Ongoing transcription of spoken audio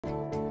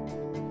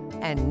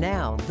And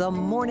now, the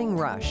Morning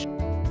Rush.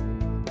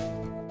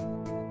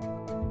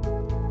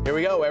 Here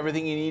we go,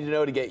 everything you need to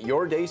know to get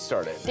your day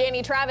started.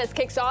 Danny Travis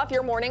kicks off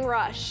your Morning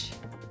Rush.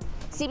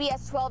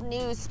 CBS 12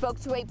 News spoke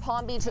to a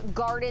Palm Beach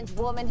Gardens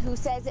woman who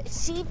says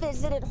she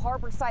visited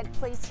Harborside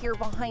Place here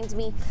behind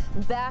me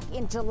back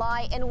in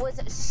July and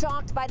was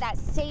shocked by that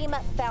same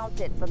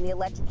fountain from the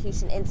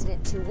electrocution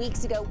incident 2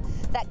 weeks ago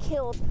that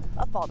killed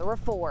a father of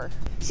 4.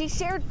 She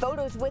shared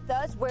photos with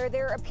us where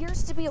there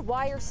appears to be a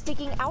wire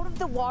sticking out of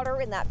the water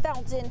in that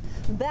fountain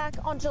back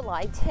on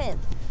July 10th.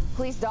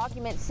 Police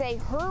documents say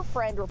her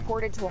friend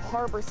reported to a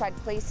Harborside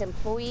Place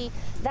employee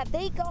that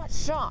they got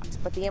shocked,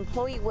 but the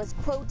employee was,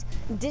 quote,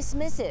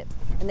 dismissive,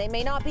 and they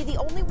may not be the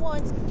only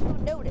ones who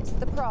noticed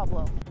the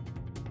problem.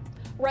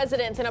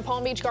 Residents in a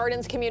Palm Beach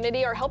Gardens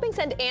community are helping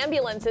send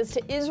ambulances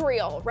to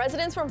Israel.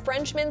 Residents from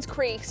Frenchman's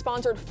Creek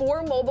sponsored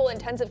 4 mobile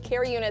intensive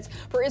care units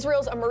for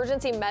Israel's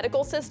emergency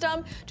medical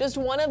system. Just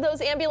one of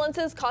those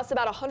ambulances cost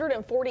about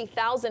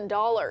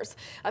 $140,000.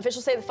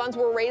 Officials say the funds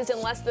were raised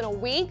in less than a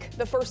week.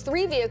 The first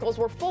 3 vehicles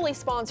were fully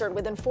sponsored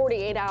within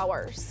 48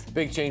 hours.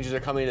 Big changes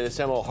are coming to the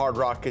Seminole Hard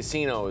Rock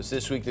casinos.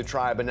 This week, the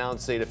tribe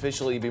announced they'd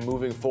officially be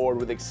moving forward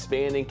with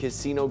expanding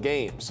casino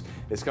games.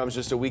 This comes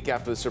just a week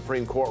after the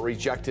Supreme Court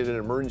rejected an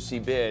emergency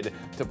bid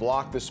to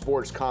block the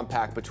sports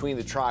compact between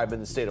the tribe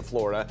and the state of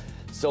Florida.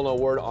 Still no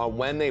word on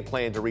when they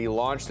plan to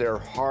relaunch their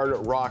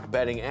Hard Rock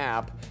betting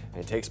app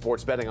and take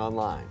sports betting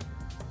online.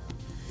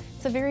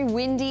 It's a very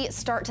windy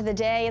start to the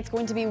day. It's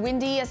going to be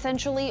windy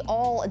essentially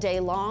all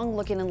day long.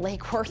 Looking in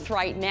Lake Worth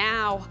right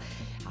now.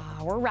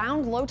 We're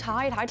around low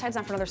tide. High tide's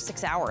not for another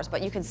 6 hours,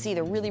 but you can see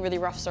the really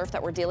rough surf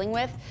that we're dealing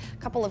with. A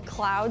couple of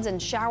clouds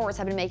and showers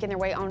have been making their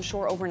way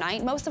onshore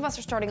overnight. Most of us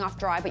are starting off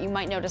dry, but you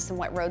might notice some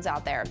wet roads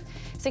out there.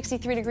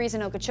 63 degrees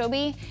in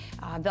Okeechobee,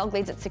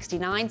 Belgrade's at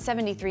 69,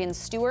 73 in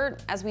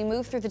Stewart. As we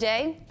move through the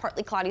day,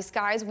 partly cloudy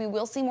skies. We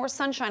will see more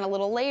sunshine a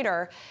little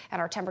later,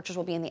 and our temperatures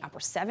will be in the upper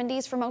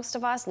 70s for most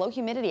of us. Low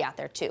humidity out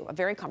there too, a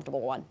very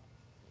comfortable one.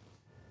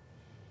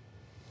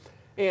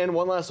 And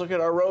one last look at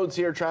our roads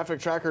here. Traffic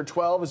Tracker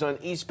 12 is on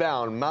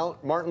eastbound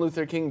Martin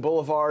Luther King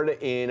Boulevard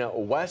in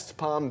West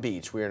Palm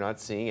Beach. We are not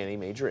seeing any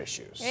major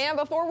issues. And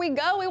before we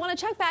go, we want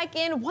to check back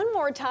in one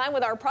more time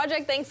with our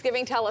Project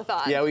Thanksgiving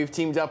Telethon. Yeah, we've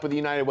teamed up with the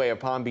United Way of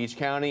Palm Beach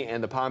County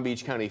and the Palm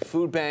Beach County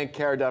Food Bank.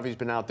 Kara Duffy's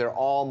been out there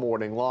all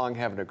morning long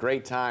having a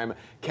great time.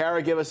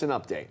 Kara, give us an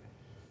update.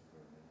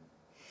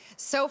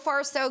 So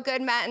far, so good,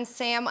 Matt and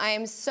Sam. I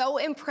am so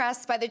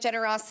impressed by the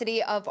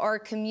generosity of our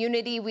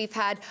community. We've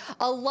had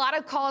a lot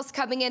of calls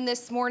coming in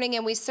this morning,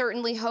 and we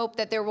certainly hope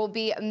that there will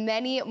be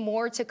many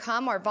more to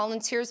come. Our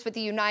volunteers with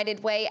the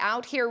United Way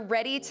out here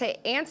ready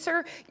to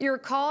answer your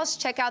calls.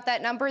 Check out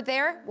that number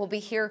there. We'll be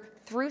here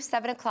through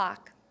 7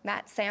 o'clock.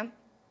 Matt, Sam?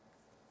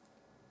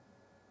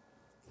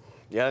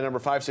 Yeah, number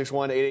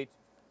 561-88.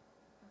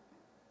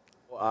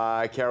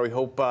 Kara, we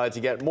hope to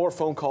get more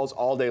phone calls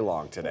all day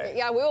long today.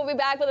 Yeah, we will be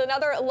back with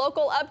another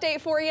local update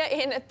for you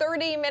in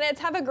 30 minutes.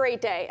 Have a great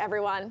day,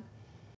 everyone.